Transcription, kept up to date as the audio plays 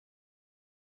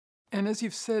And as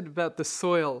you've said about the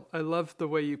soil, I love the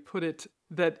way you put it,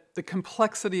 that the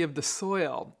complexity of the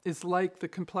soil is like the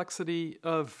complexity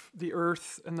of the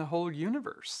earth and the whole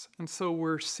universe. And so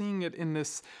we're seeing it in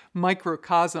this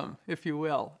microcosm, if you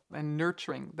will, and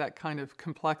nurturing that kind of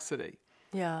complexity.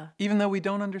 Yeah. Even though we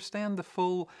don't understand the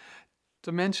full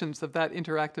dimensions of that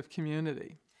interactive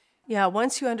community. Yeah,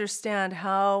 once you understand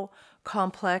how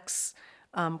complex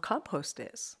compost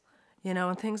is,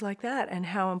 and things like that, and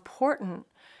how important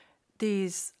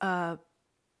these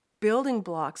building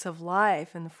blocks of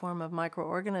life in the form of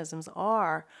microorganisms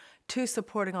are to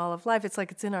supporting all of life. It's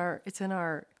like it's in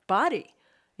our body,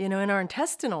 in our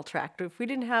intestinal tract. If we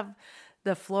didn't have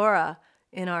the flora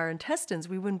in our intestines,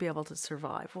 we wouldn't be able to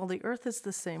survive. Well, the earth is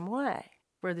the same way.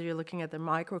 Whether you're looking at the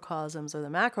microcosms or the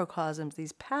macrocosms,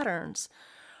 these patterns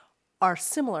are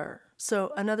similar.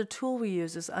 So another tool we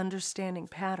use is understanding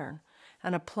pattern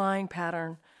and applying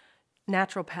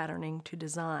natural patterning to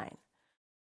design.